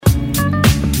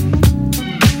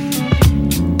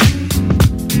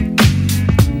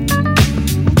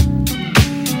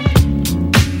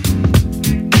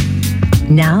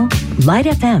Light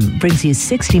FM brings you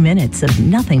 60 minutes of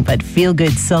nothing but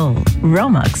feel-good soul.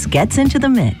 Romex gets into the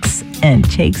mix and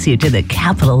takes you to the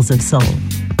capitals of soul.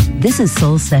 This is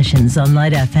Soul Sessions on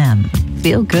Light FM.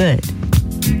 Feel good.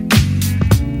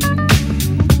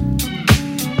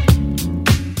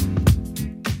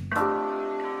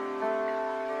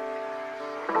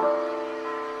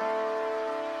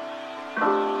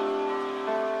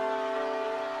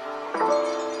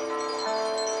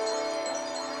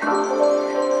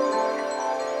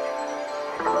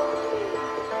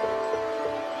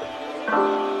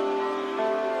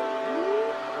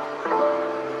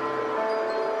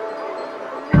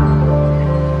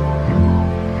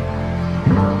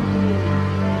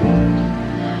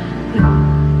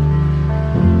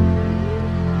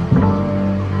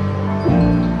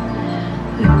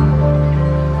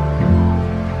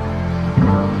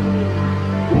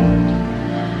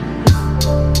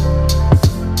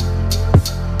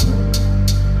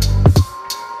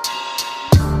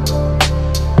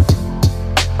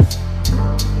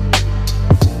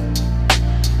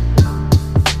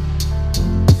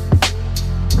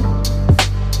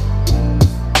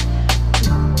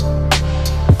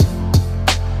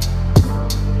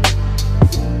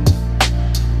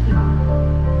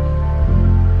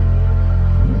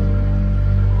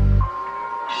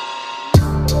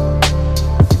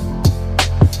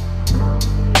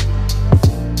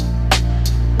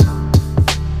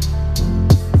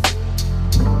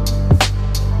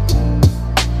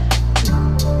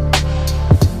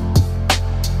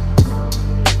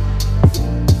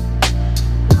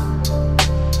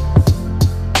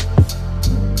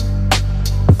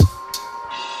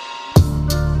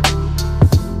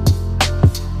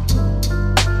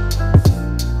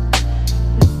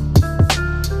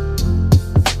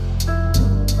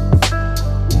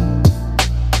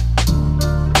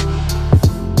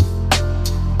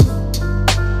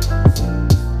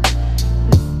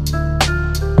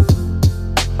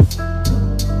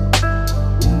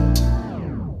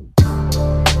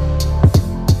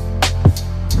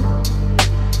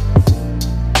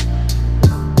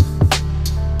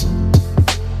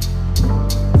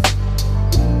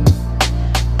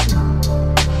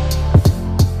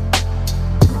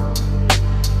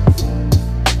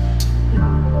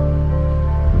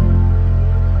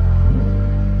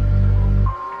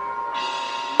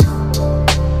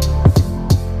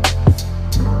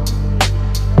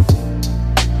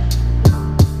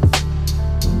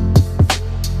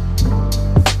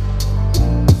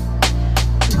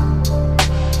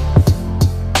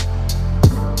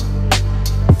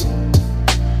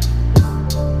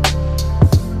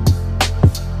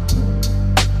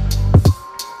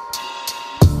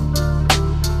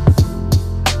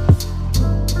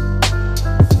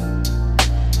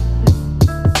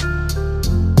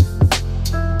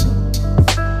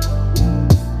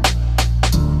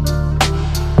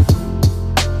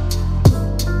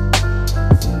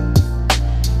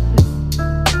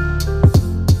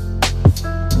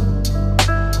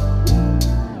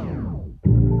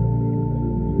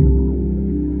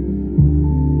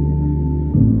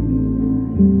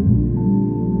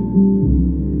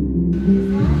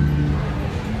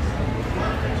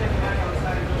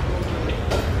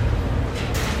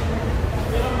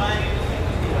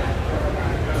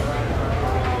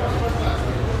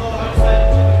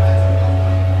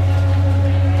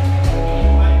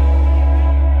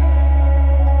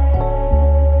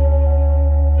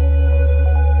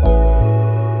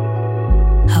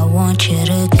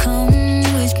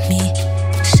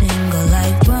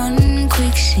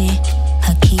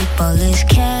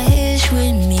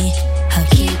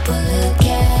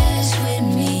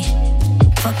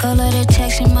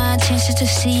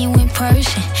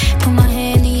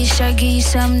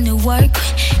 Something to work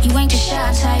with. You ain't the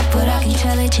shy type, but I can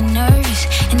tell that you're nervous.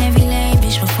 And every lame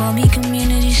bitch before me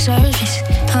community service.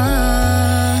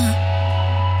 I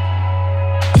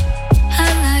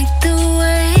like the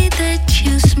way that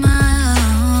you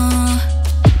smile.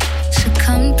 So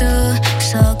come through,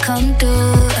 come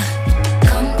through.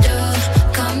 Come through,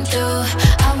 come through.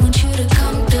 I want you to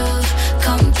come through,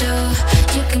 come through.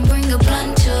 You can bring a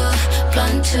blunt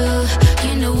too.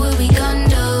 You know what we gon'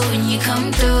 do when you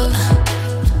come through.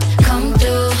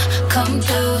 Come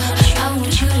through, I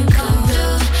want you to come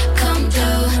through.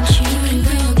 You can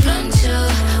bring a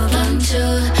blunt too.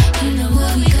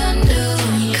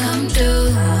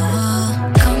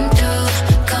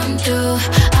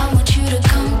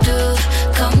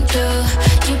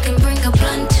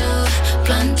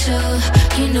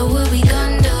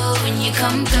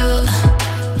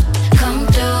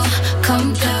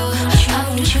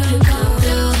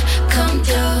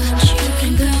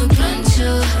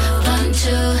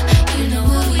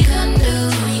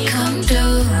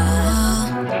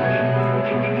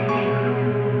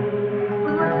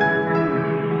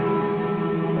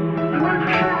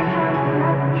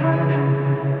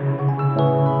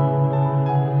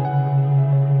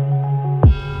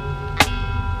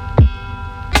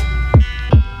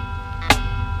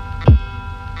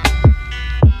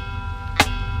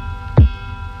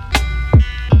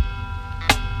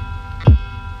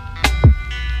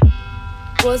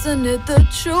 Wasn't it the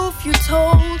truth you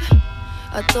told?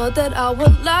 I thought that our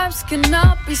lives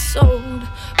cannot be sold.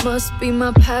 Must be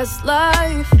my past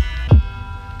life.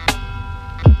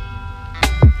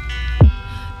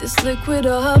 This liquid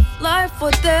of life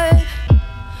or dead.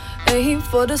 Aim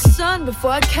for the sun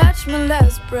before I catch my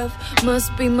last breath.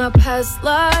 Must be my past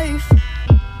life.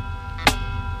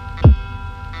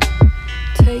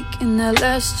 Taking that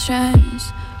last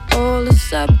chance, all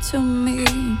is up to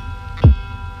me.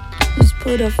 Let's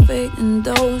put our fate in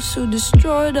those who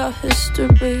destroyed our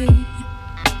history.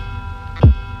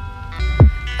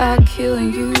 I kill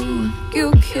you,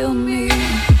 you kill me.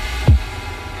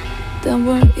 Then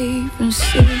we'll even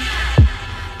see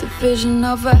the vision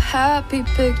of a happy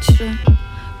picture.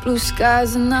 Blue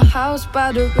skies in the house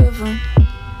by the river.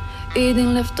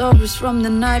 Eating leftovers from the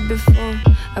night before.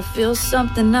 I feel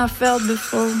something I felt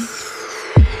before.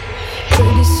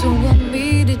 Pretty soon we'll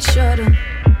meet each other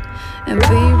and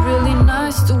be really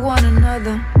nice to one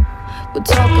another. We'll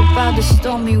talk about the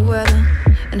stormy weather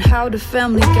and how the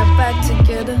family got back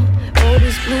together. Oh,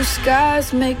 these blue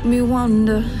skies make me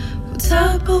wonder, what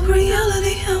type of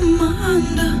reality am I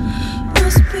under?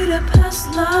 Must be that past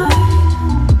life.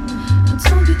 I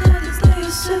told you that the day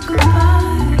you said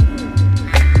goodbye.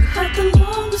 We had the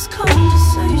longest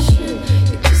conversation.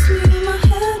 You kissed me in my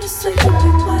head and said you'll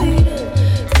be waiting.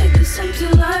 Take this empty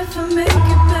life and make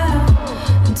it better.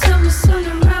 And tell my son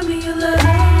to write me a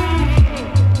letter.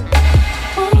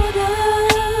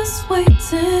 Orders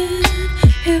waiting.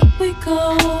 Here we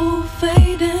go,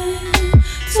 fading.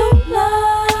 Two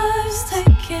lives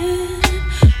taken.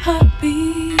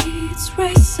 Heartbeats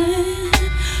racing.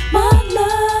 My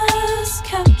last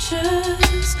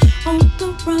captures on the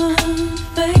run,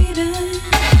 fading.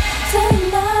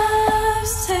 10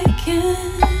 lives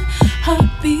taken.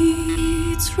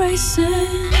 Heartbeats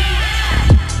racing.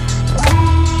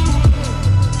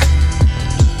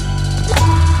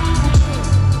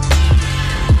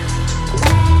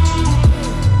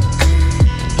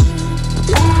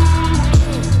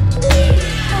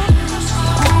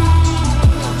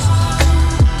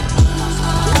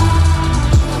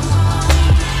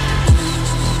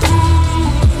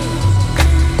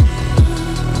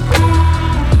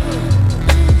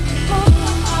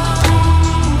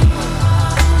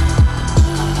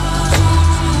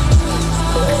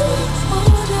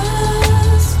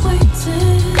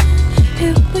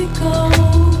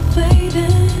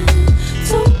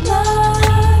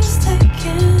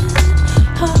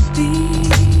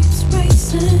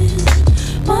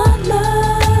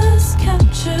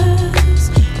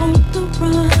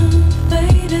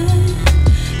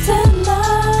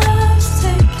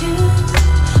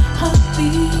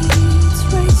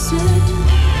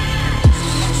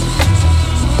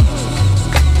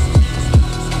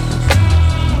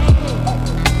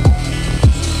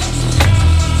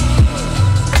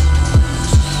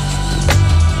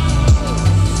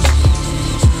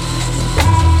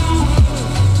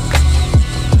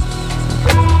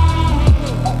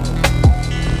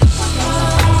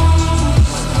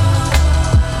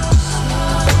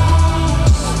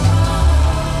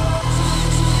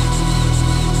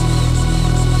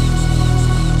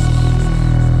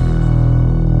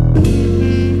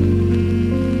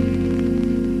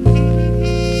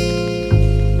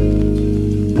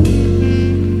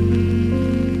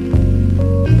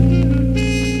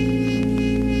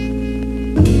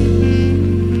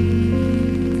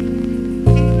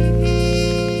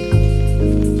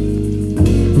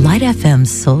 FM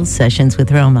Soul Sessions with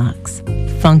Romax.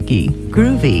 Funky,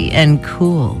 groovy, and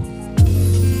cool.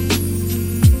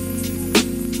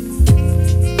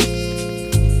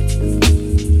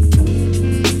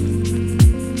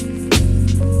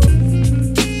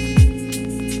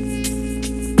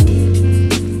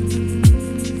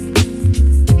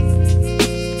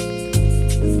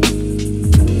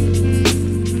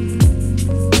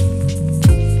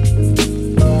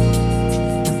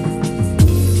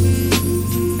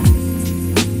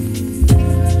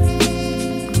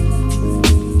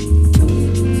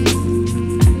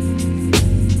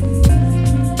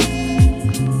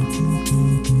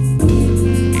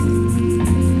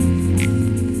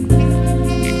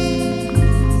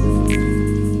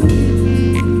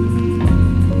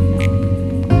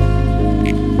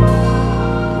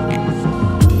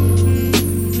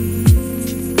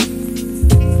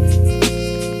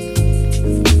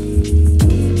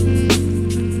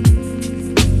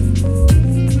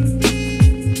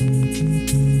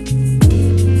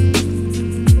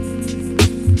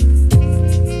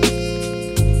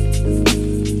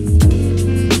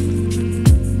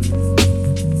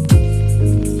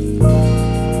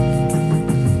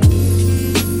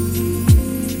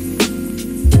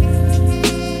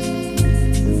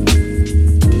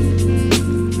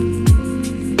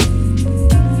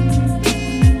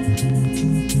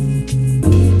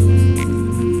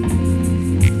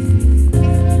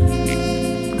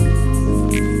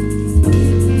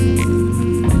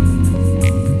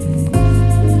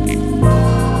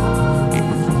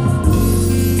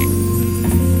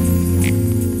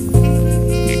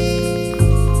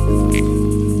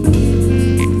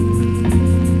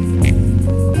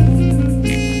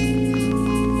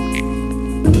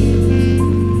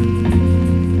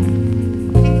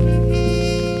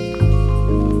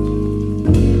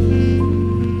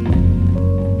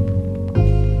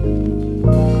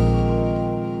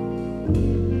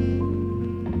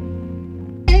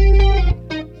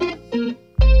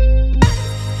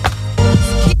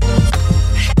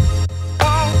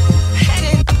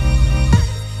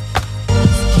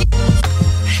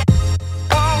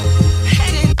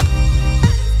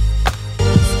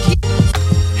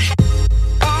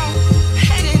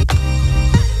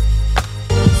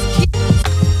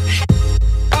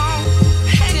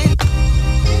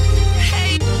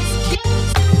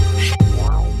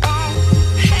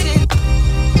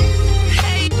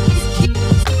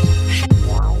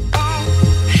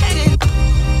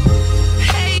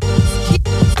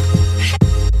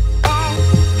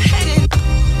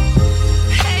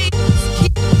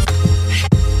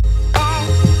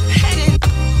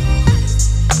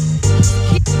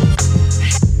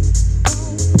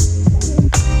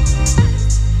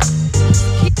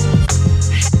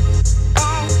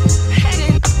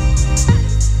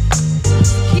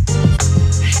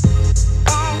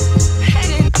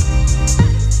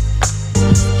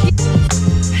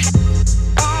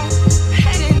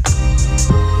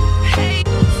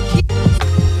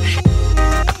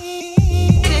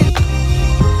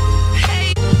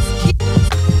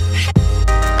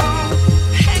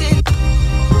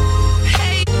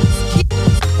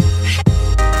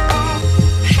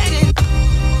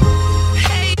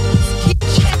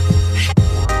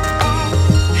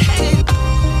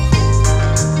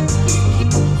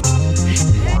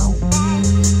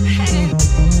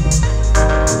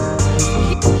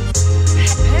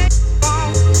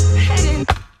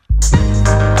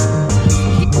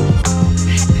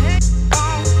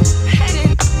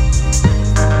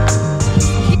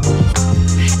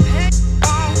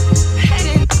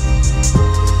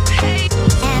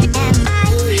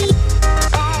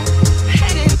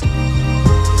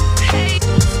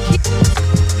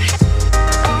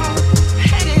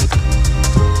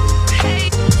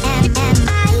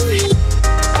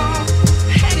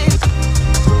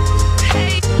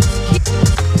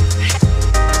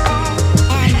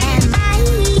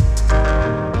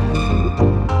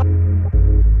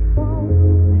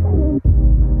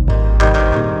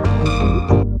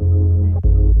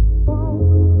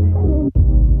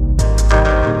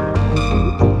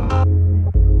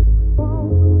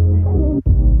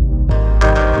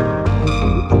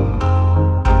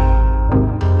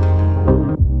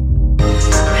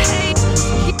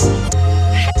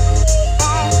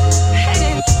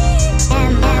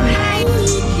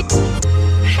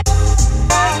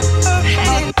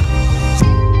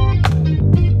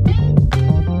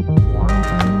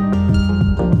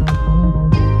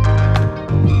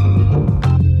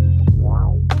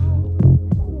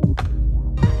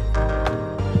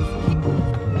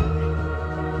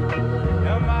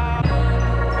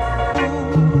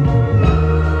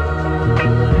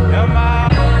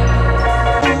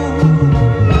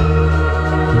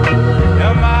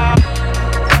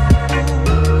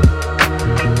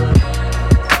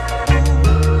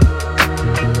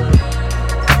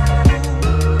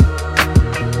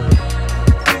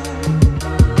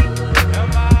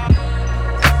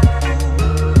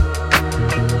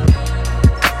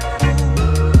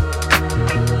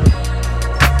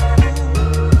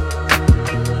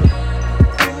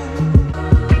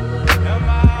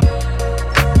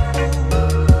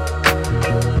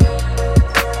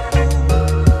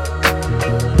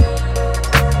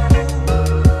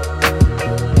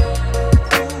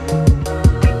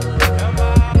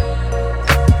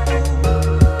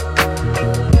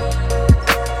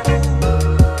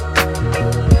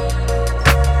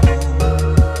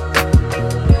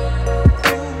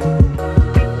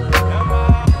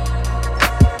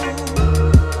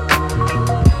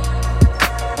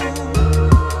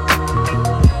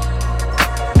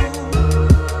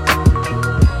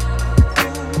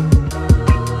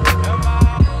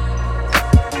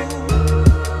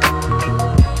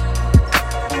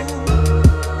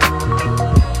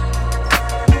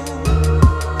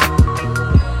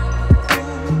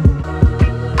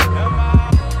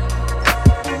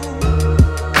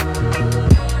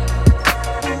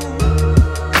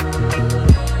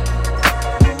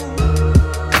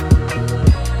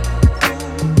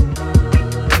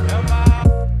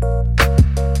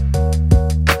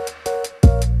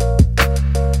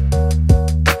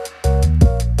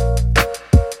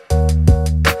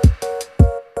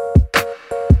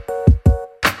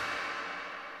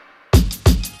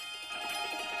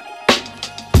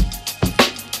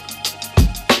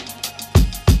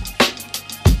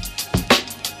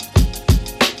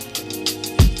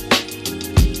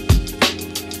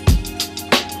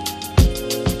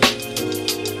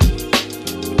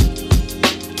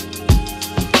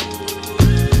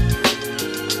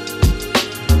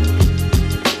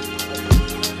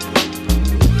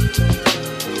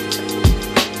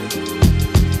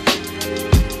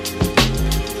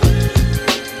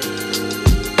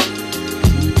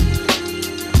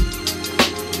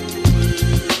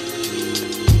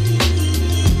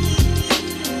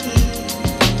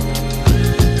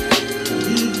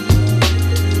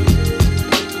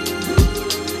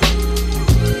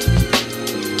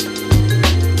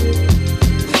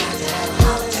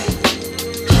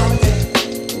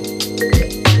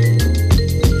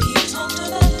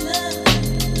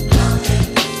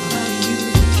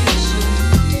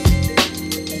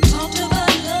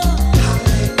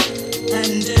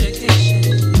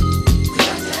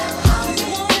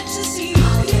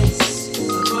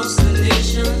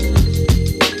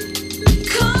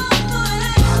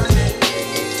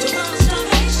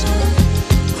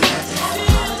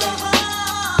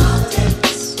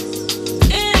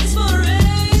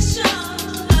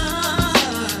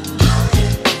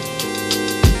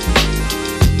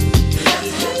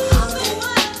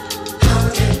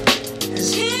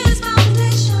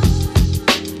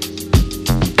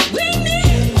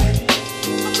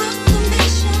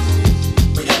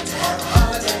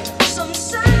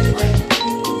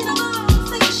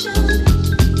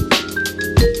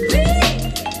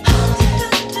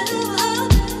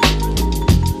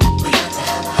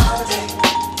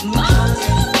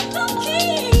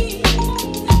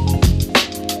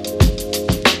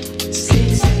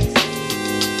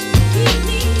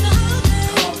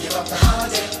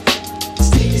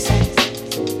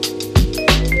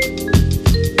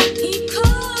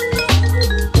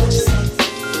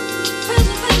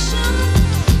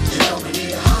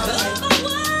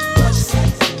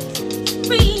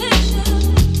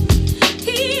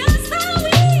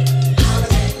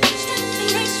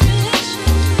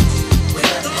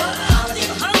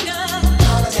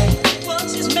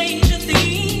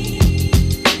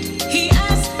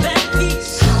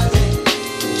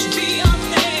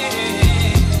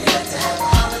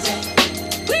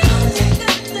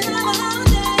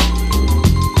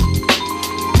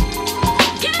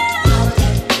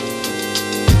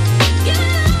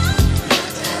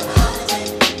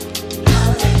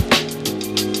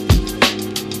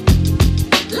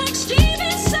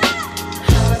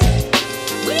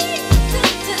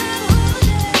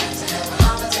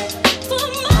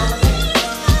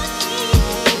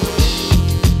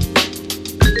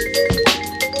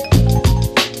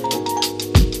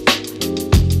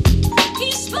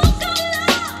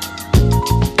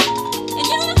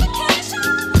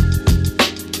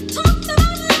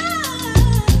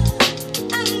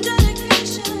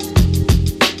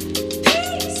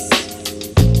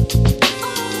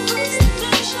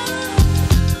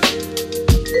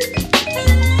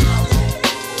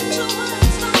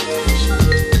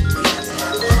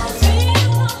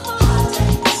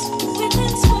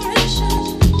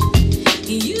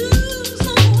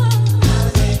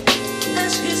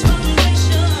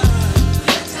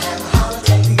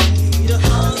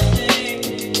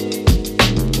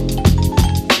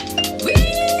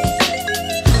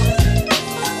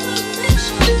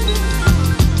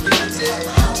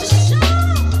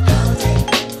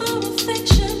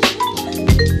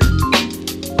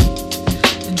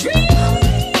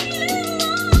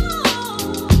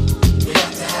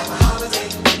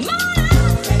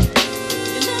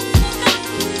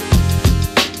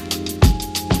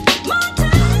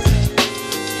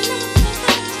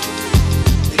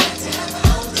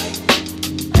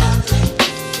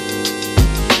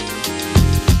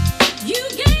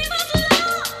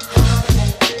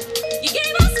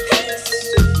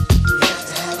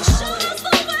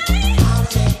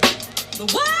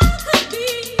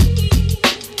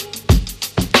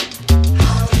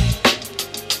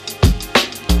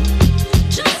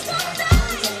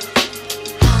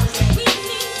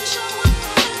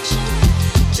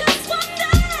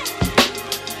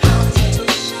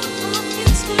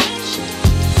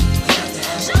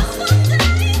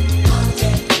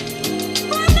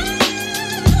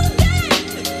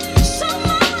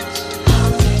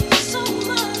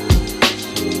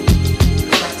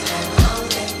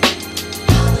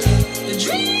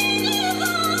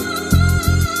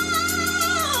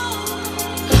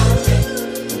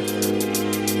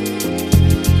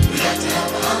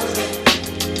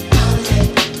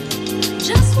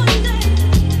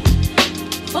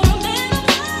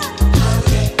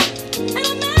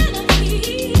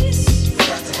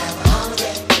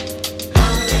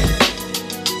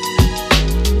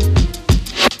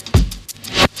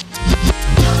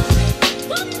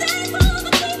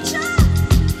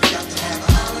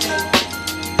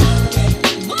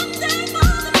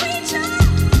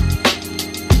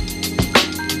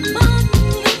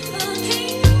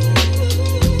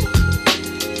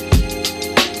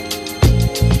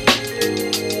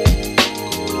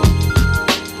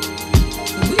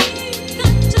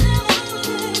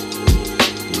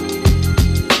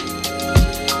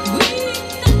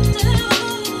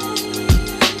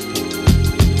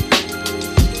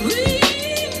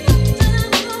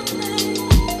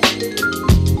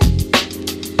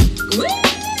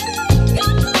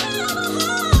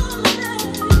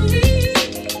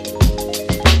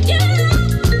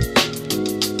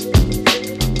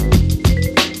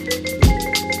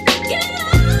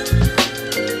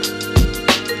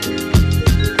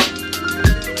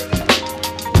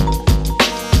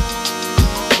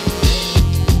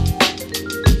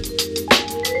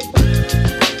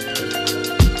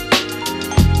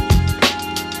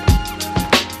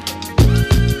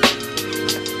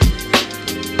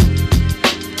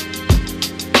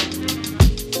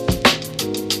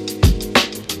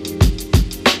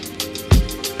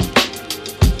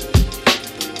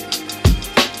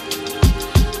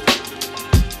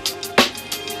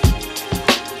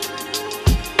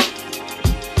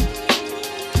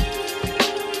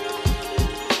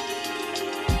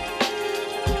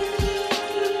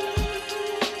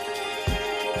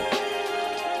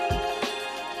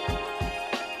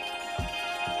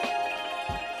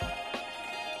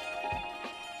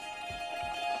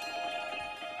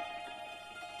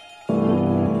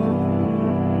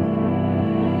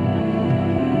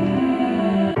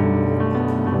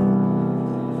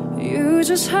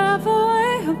 just have a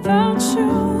way about you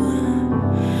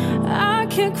I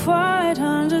can't quite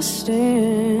understand.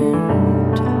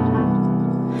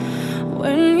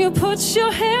 When you put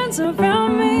your hands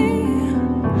around me,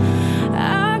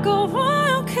 I go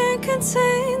wild, can't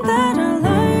contain that I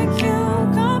like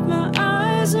you. Got my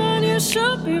eyes on you,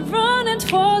 should be running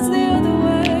towards the other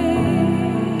way.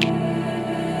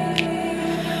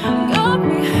 Got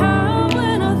me high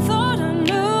when I thought I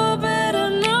knew better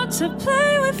not to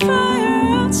play with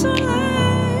fire out so late.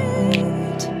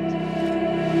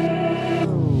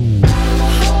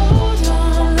 Hold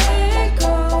on, let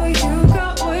go, you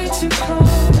got way too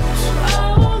close.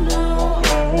 Oh no,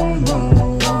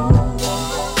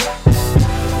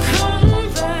 come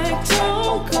back,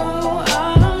 don't go,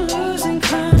 I'm losing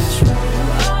control.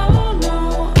 Oh no,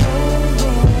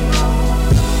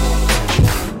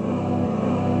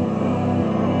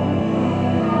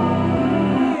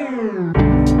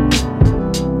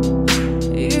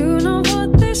 you know what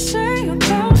they say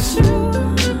about you,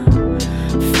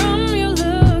 from your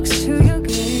looks to your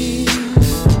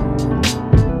gaze.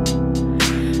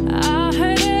 I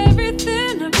heard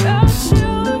everything about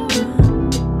you,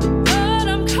 but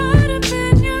I'm caught up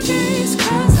in your gaze.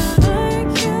 'Cause I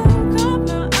like you, got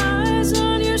my eyes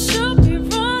on you, should be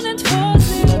running towards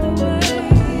the other way.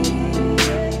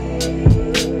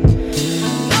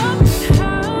 Got me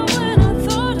high when I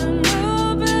thought I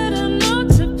knew better not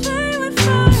to play with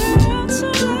fire out so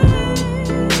late.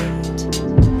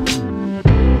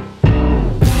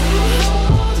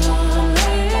 Hold on,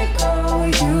 let go,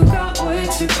 you got way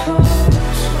too close.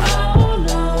 Oh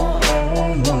no,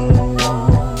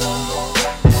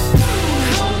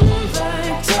 come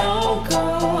back, don't go,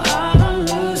 I'm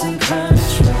losing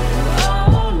control.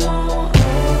 Oh no,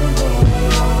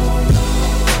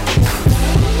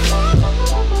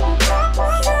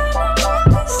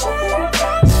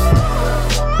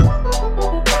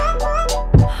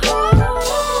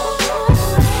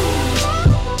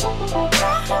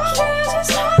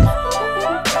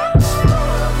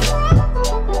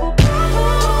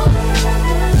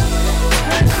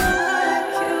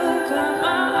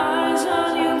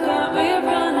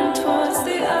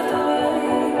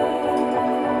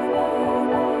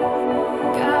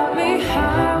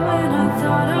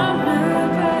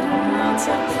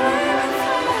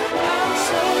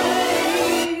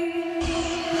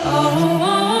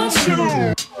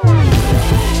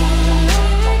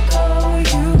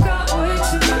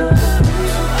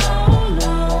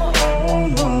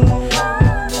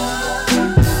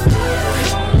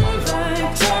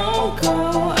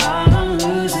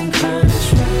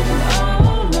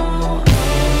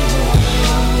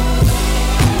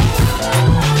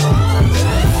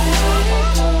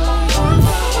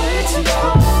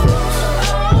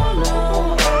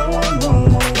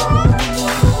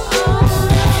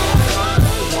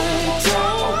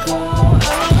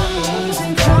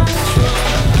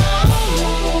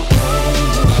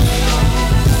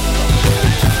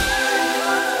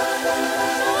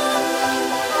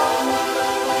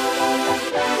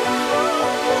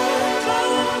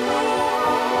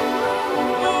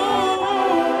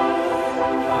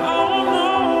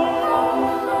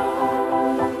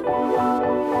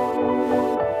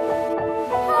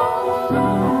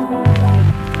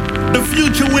 The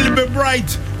future will be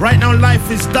bright. Right now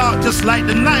life is dark just like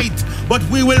the night, but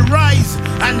we will rise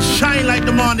and shine like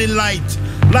the morning light.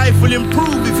 Life will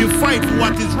improve if you fight for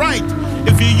what is right.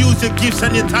 If you use your gifts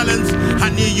and your talents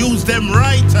and you use them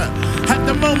right. At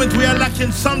the moment we are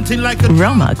lacking something like a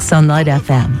Romux on Light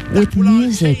FM with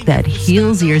music that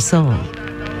heals your soul.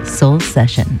 Soul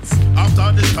Sessions.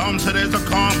 After the storm, so there's a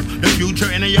calm. The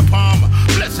future in your palm.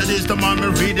 Blessed is the man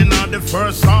we're reading on the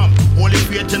first psalm. Holy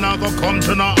faith in our go come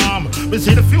to no harm. We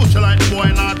see the future like the boy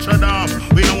in Notre Dame.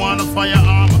 We don't want a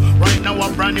firearm. Right now a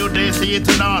brand new day, see it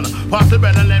on. Pass the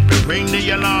bed and let me ring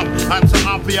the alarm. I'm so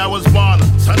happy I was born.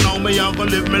 So now me I'm gonna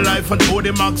live my life until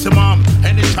the maximum.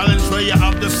 Any challenge where you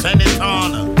have to send it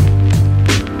on.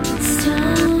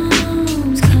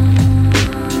 Storms come,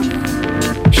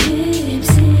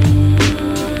 ships in,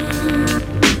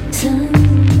 sun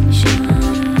shines.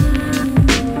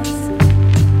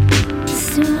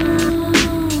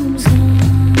 Storms come,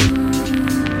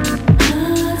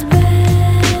 hearts break,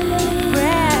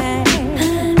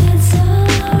 and it's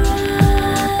alright.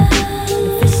 The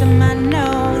fisherman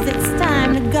knows it's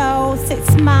time to go.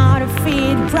 6 miles to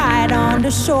feed right on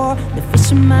the shore. The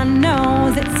fisherman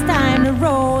knows it's time to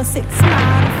roll. 6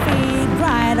 miles to feed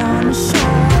right on the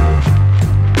shore.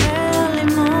 Early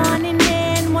morning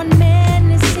and one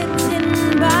man is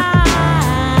sitting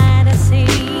by the sea.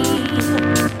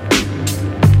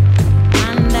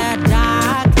 Under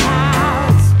dark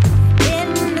clouds in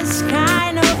the sky.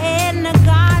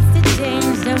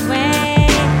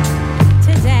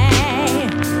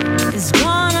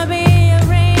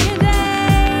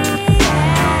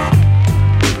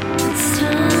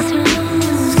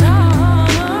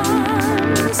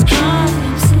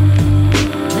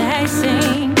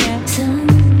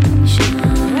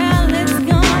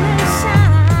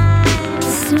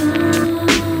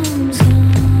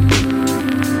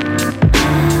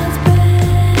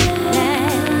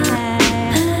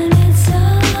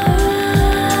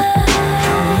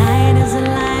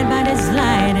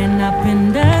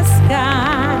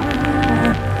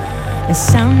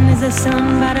 sun is the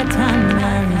sun by the time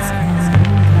there is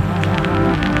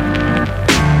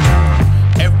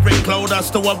Every cloud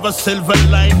has to have a silver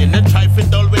lining. And try to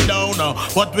dull we down,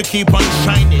 but we keep on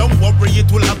shining. Don't worry,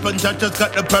 it will happen, I just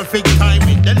got the perfect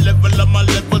timing. The level of my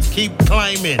levels keep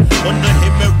climbing. Under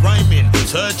him me rhyming,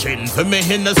 searching for me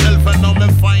in the self and now me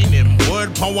find him.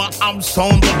 Word power, I'm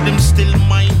sound, but them still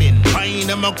miming. Crying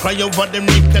them a cry over them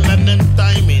nickel and them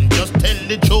timing. Just tell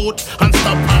the truth and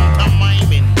stop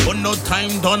pantomiming. But no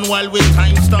time done while we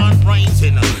time start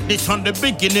rising. This on the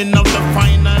beginning of the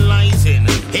finalizing.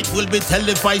 It will be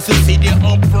televised to see the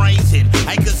uprising.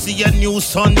 I can see a new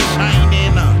sun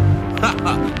shining.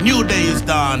 New day is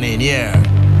dawning, yeah.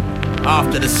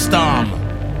 After the storm,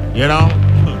 you know,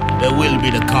 there will be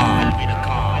the calm.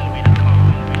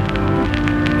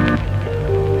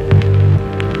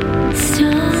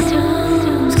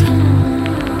 Storms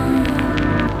come,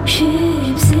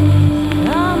 ships sail,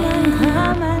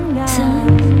 come and go.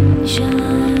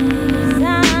 Sunshine.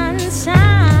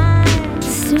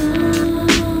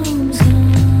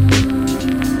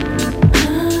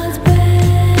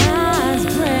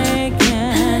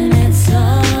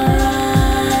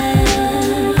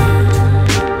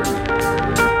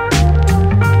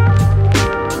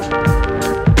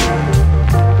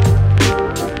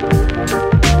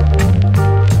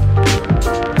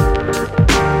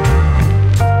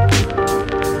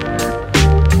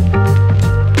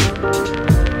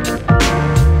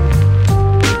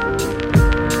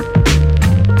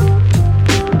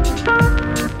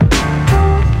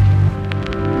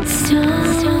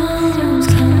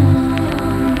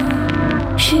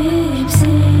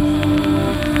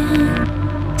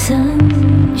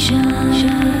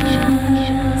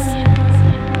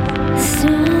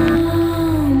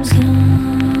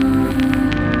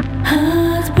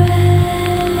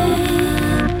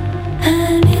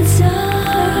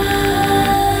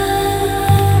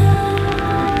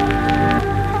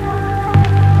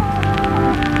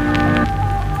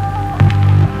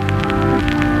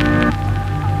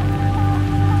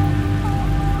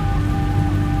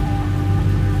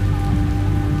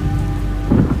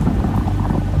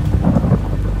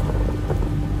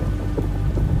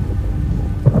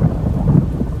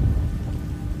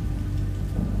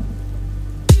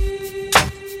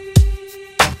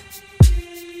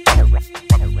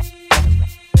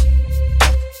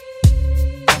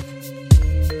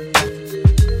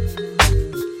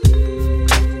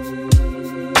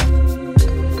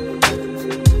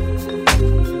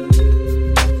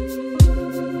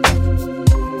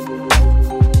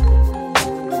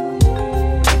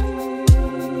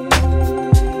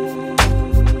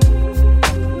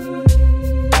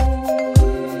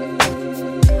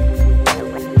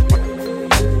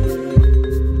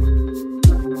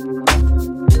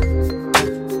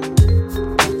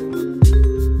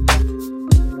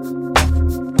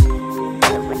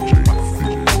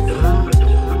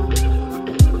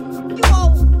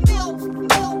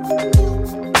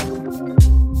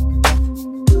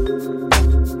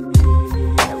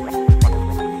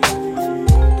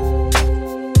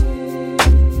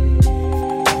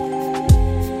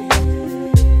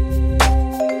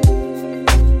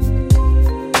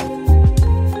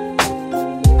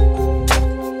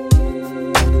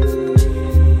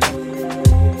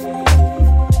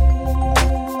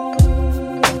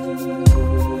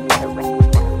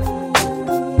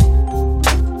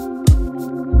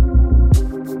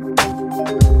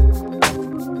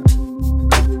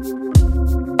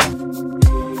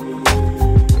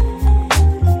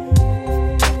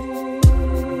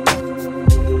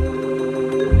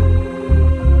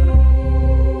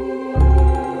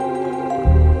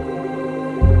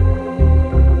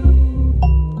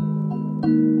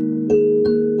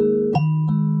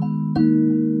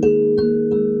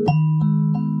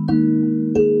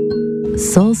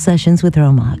 Soul Sessions with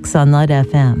Romax on Light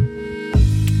FM.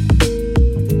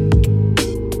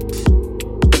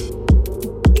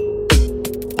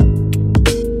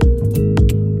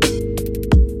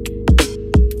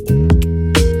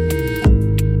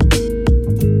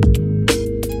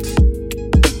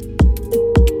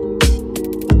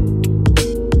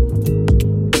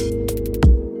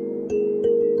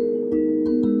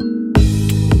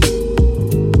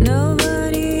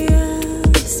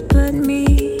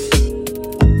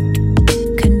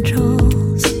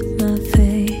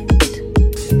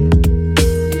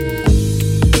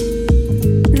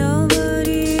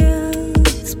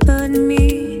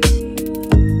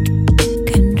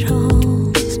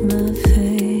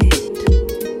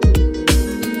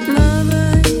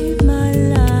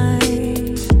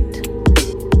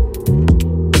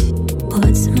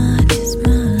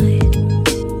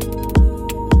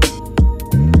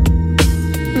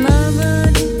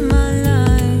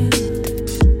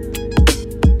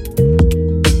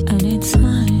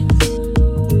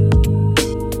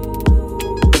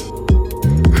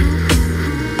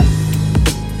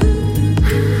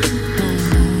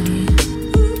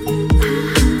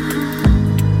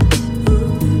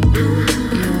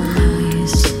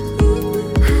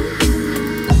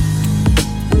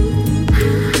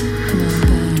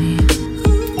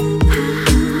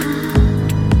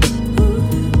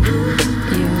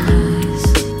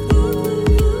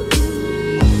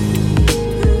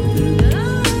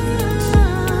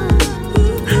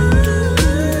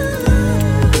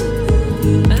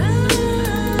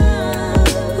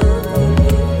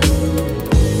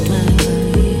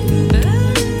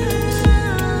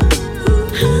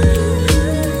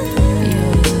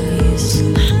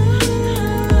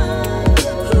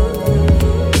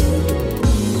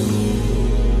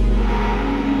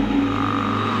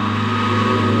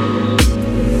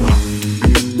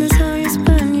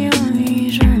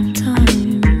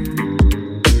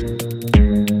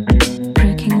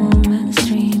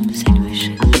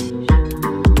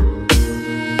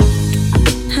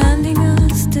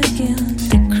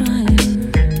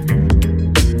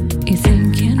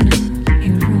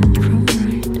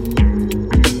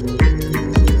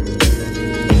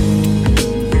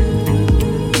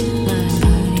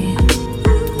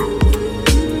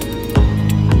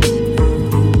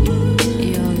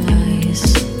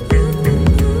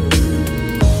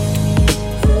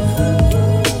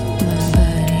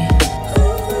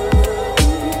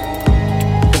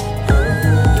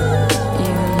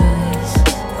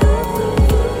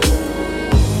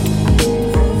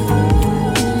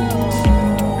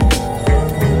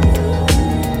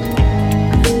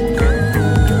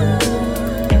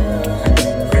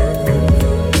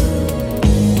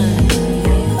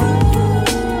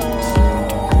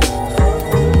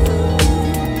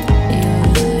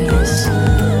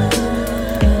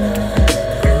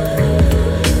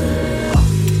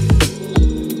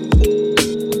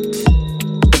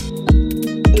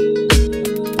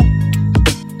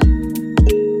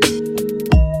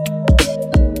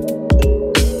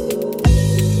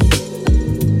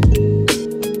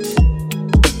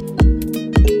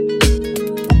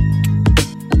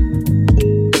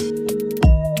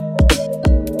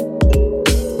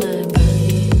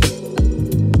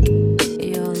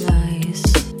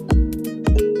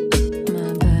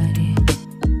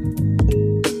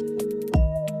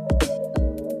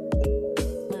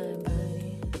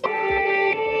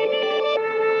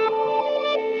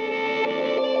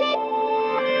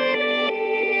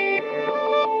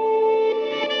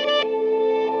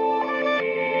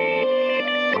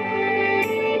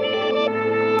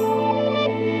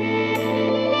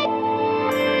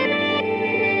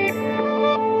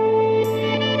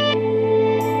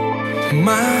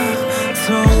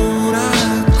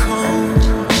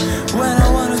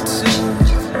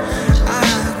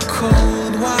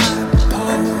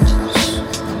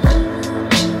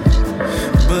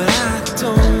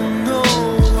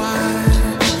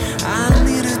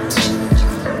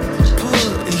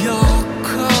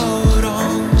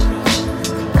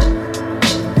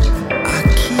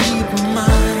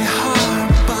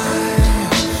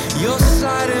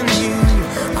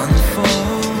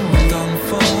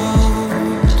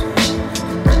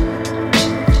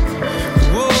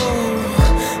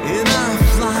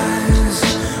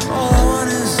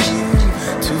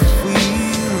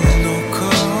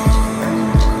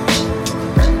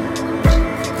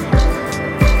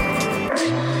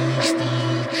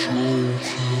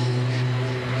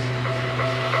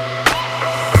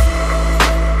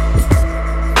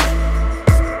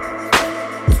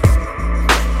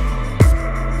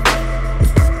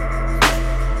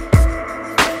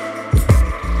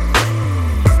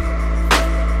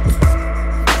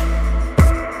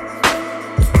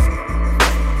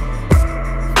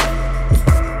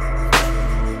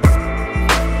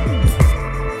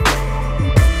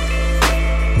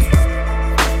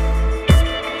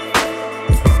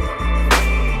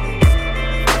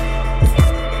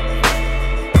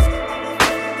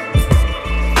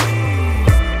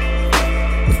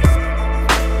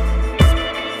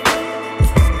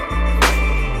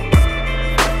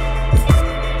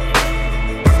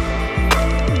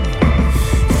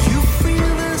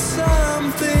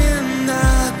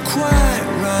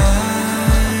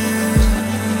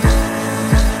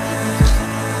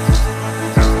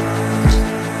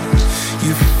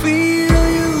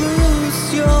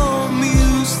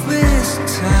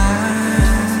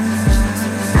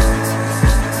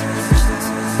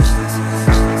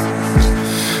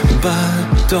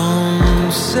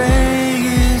 Don't say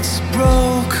it's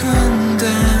broken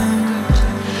down.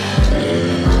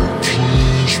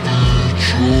 Please be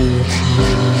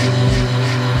joking.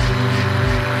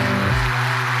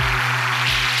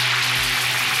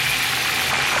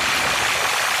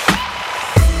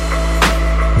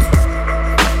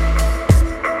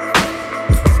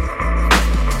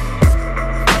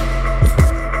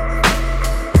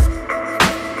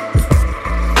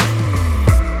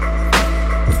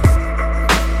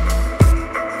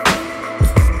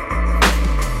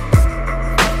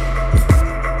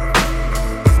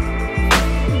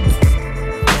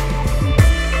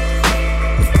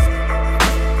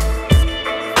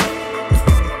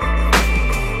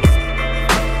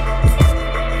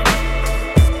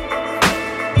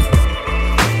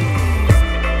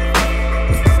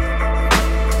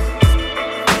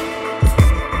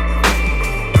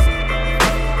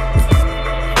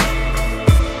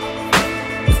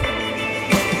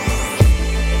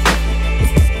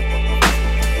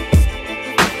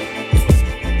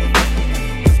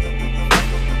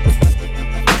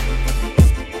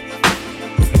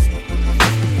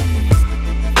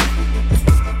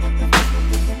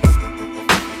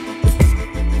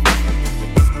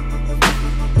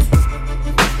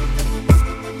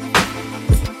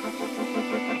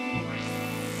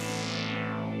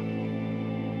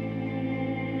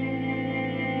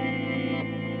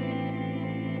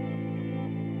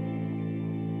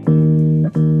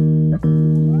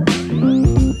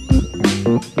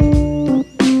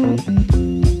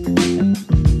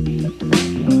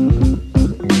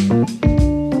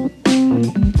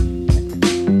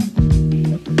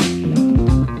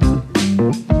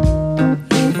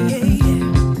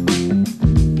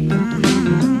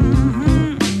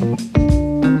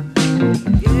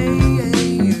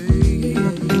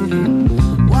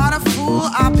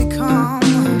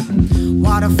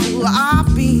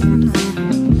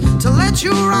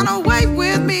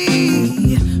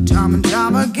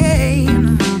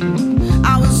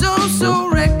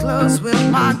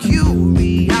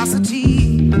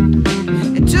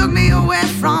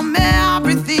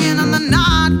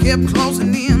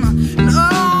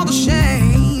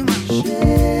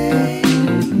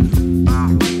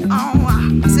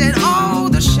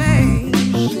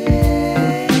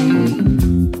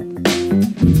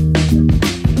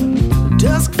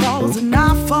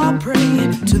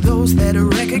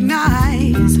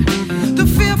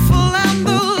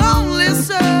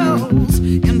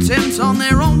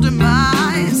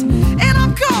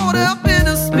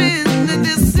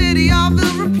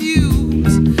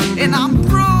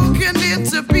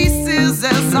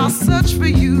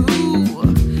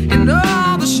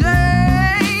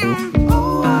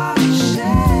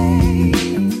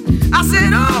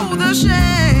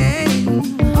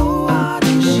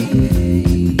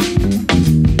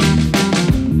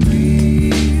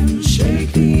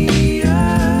 Shake the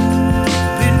earth.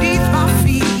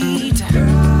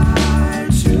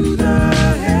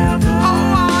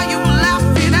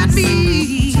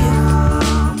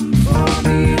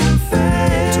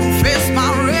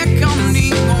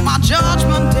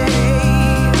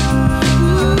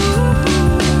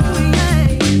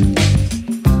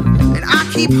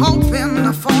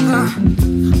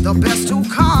 the best to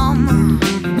come,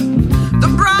 the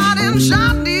bright and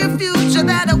shiny future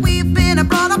that we've been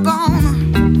brought up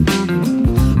on.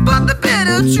 But the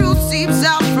bitter truth seeps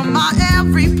out from my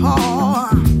every pore,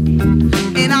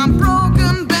 and I'm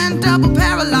broken, bent, double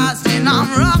paralyzed, and I'm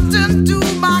rusting to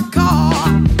my core.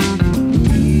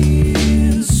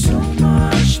 There's so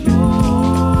much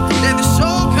more than the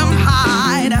soul can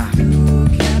hide.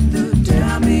 Look at the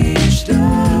damage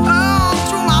done. Oh,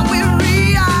 through my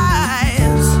weary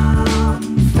eyes,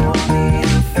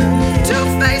 to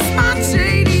face my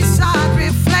shady side,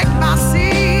 reflect my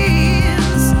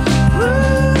sins.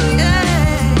 Ooh,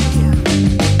 yeah.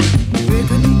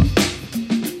 Reckoning.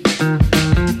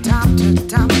 Time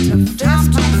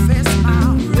to face my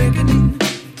reckoning.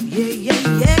 Yeah, yeah,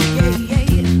 yeah, yeah,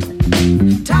 yeah.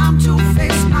 Time to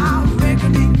face my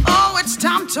reckoning. Oh, it's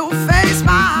time to face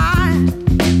my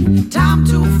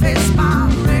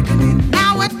reckoning.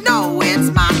 Now I know it's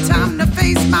my time to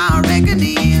face my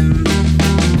reckoning.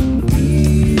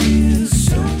 There's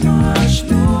so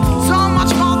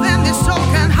much more than this soul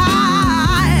can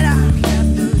hide. Get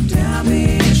the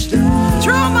damage done.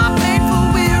 Through my painful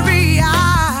weary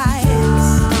eyes.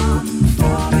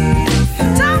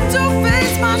 Time to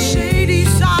face my shady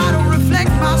side or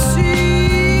reflect my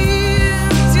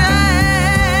sins. Yeah,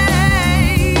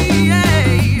 yeah.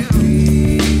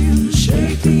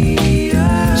 Shake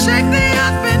the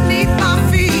earth beneath my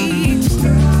feet.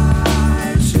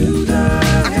 I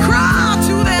cry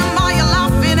to them while you're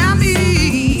laughing at me.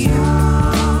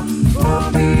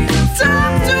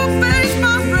 Time to face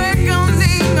my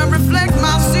reckoning and reflect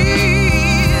my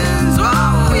sins.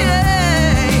 Oh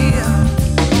yeah.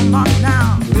 Come on now,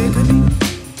 reckoning.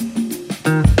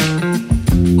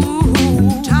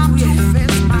 Ooh, time to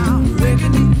face my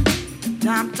reckoning.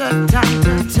 Time to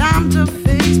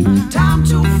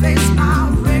face my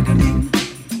reckoning.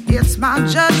 It's my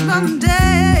judgment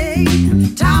day.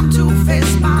 Time to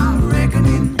face my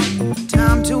reckoning.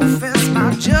 Time to face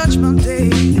my judgment day.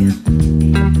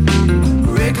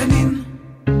 Reckoning.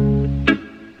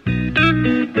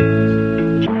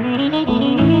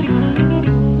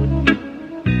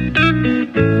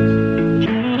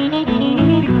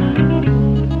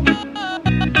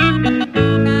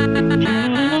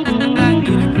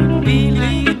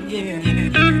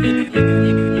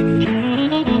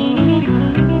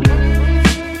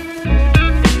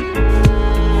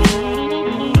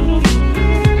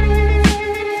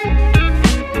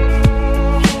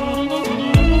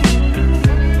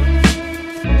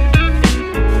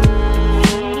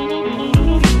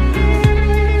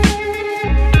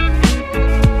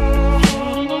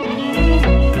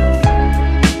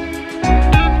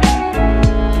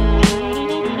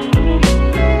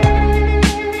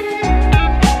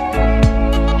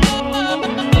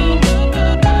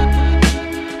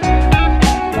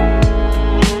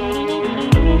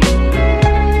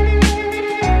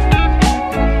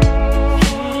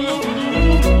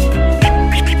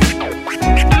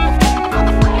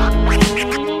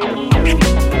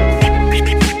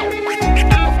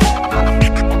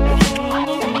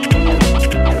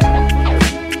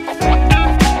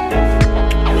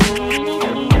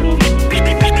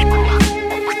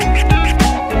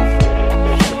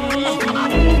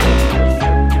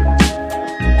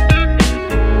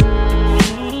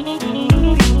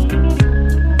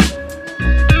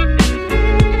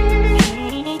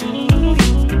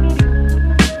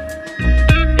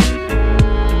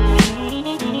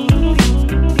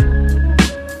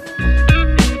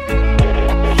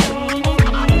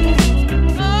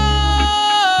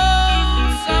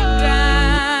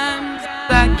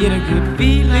 Get a good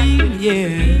feeling, yeah.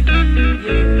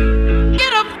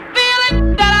 Get a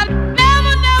feeling that I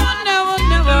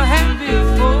never had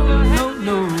before.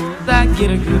 No, I get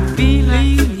a good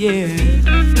feeling, yeah.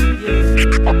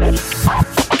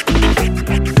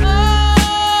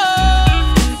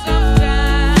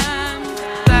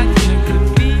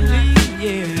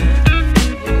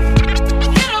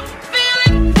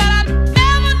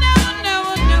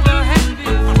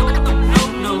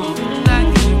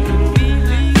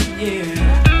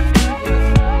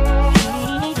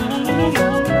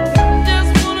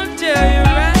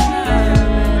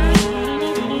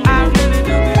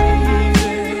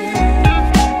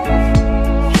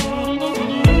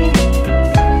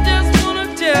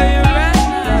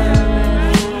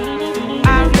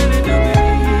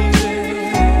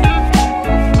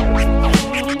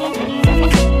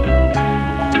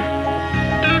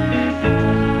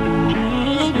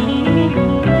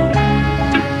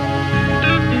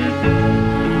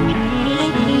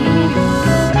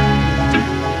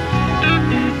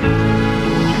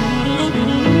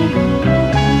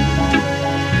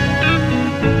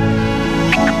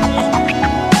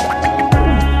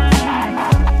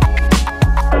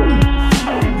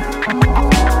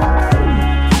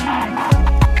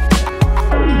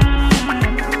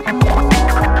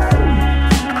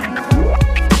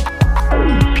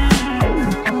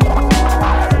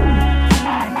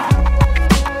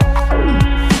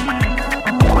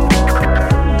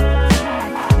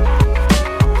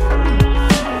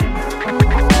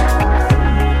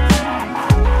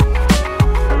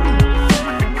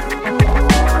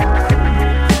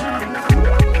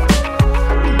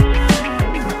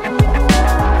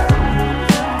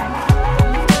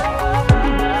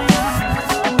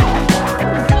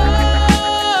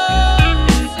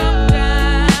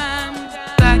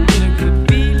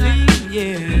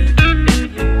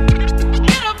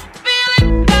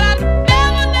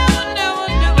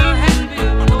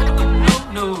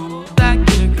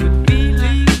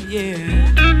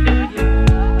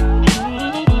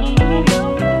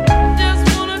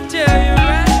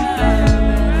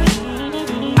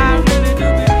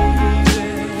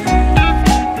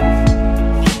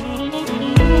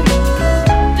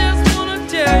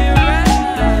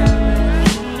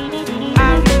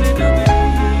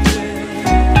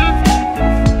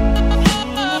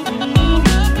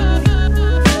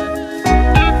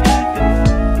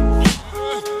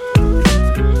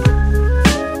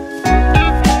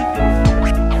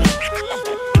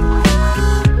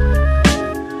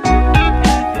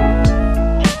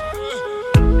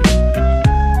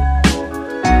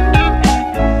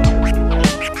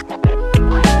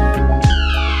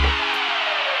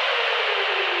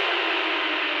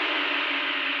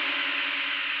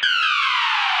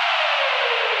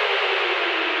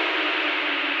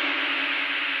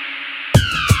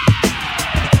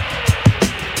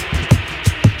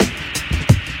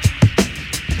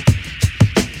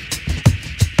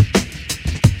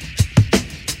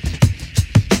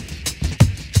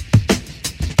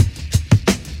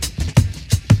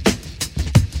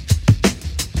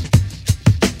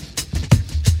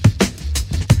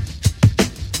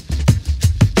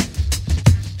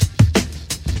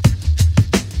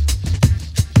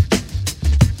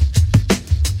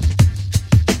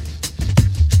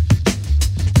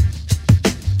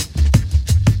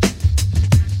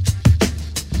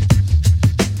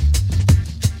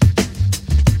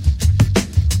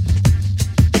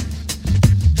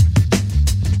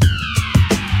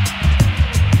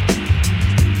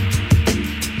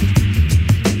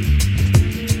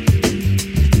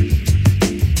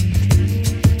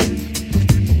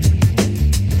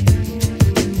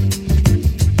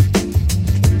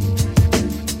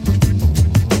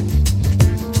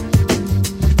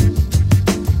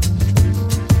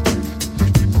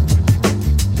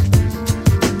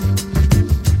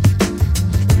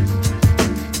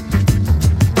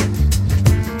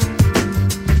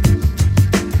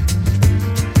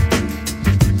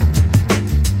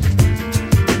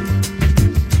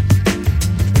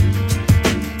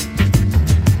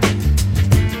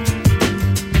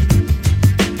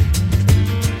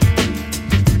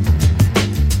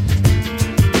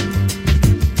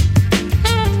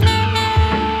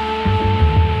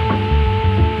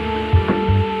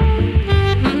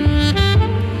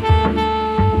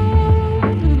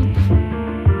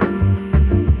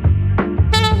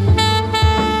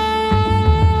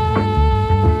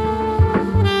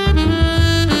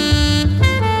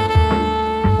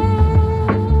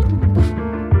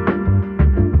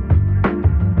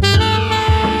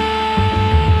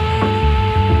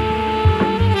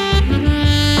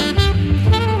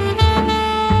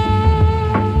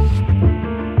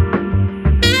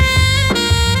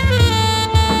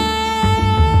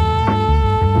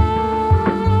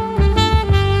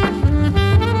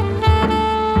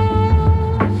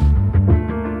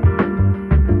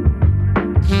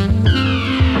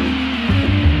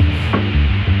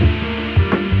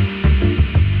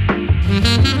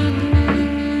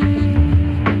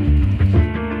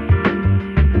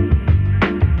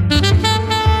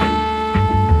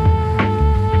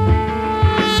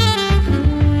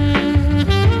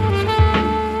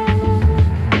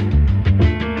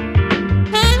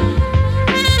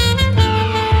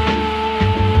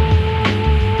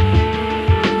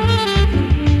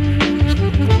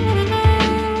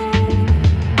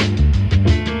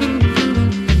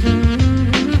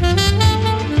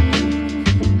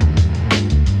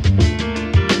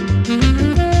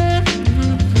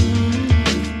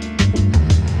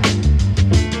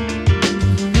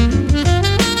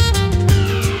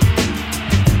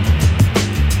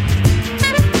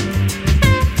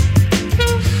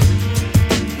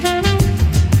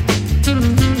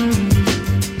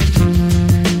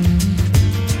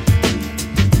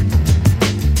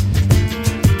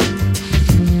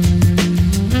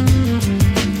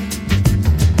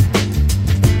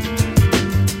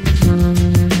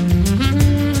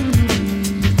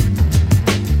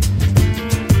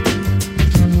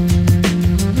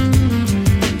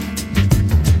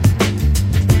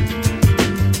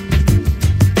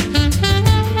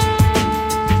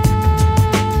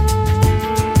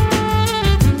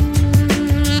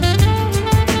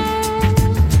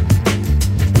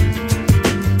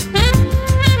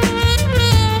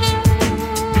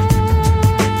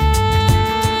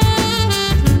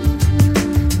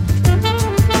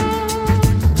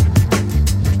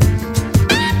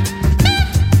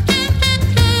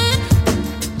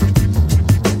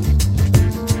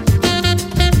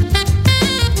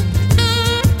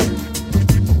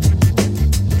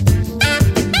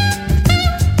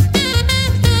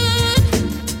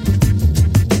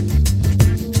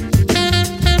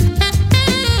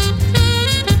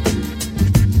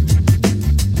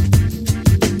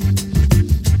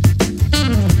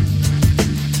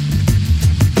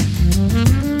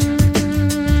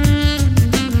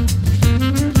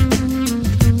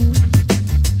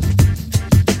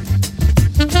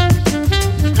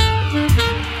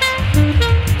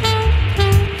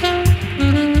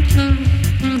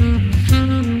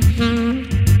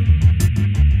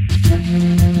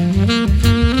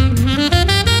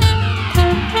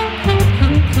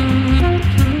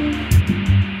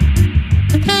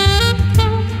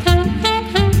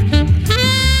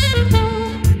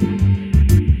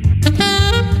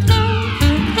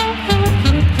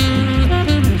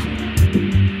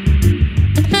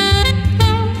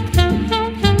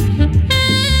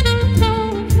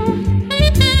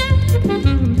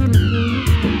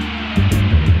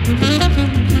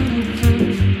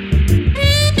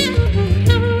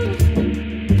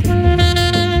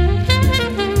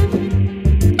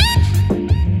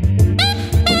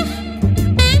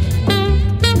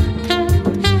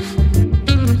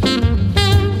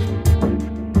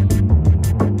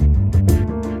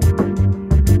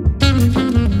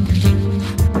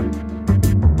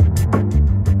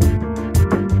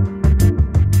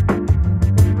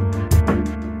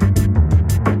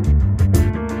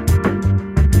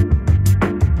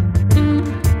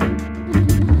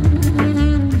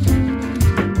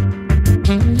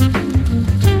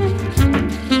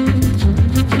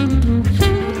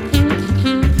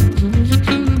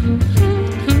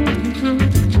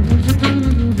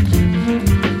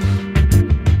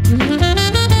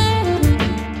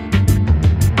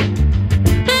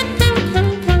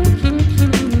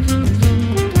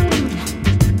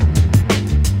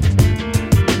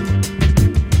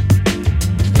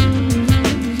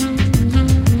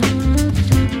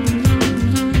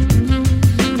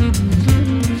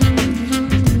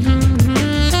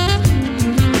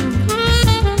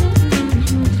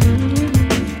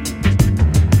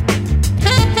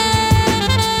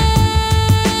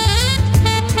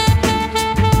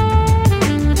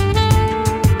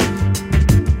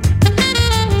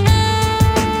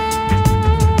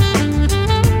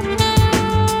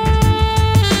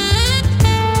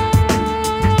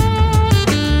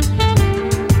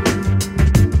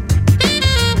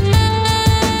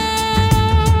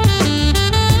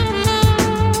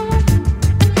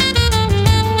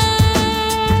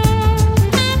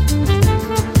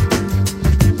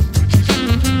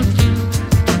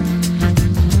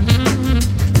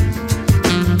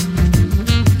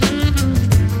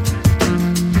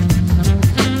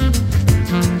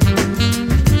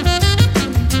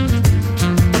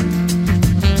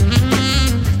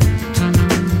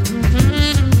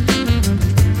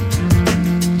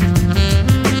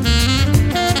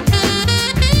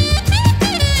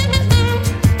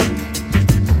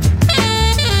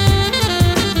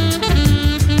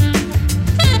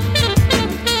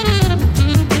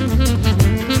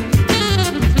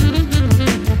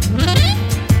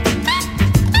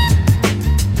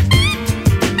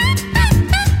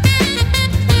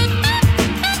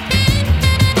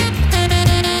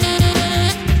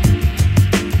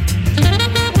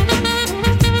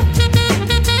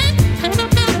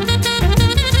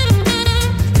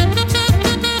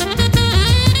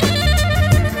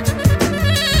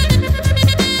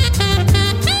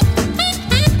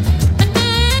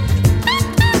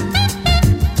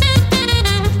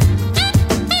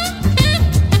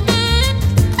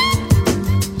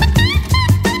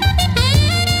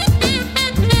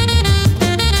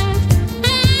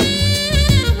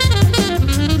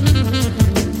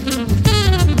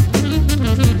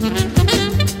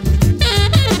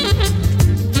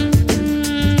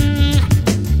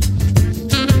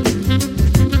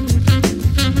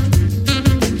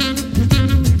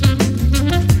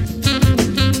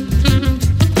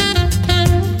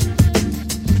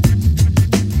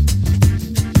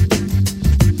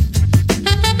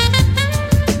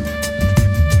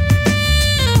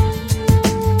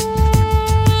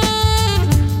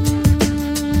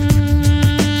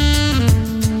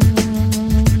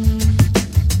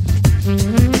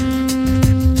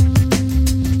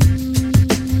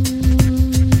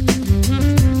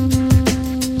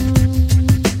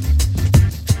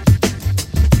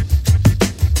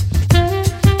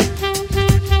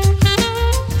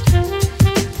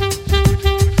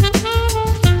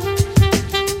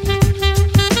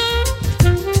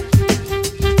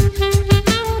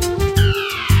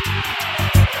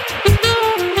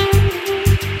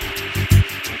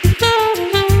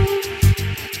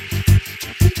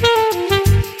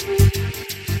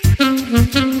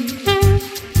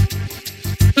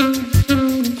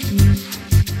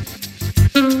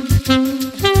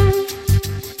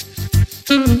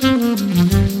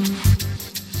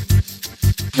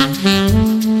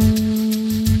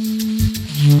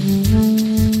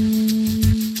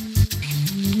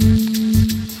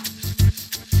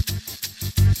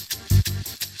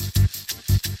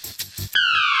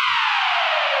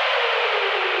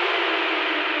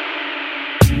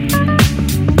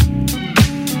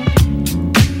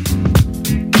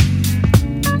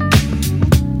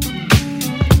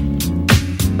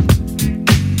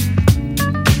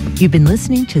 You've been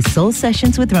listening to Soul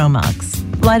Sessions with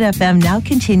Romax. Light FM now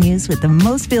continues with the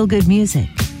most feel-good music.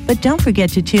 But don't forget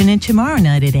to tune in tomorrow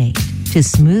night at 8 to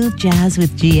Smooth Jazz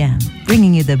with GM,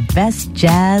 bringing you the best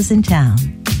jazz in town.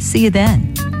 See you then.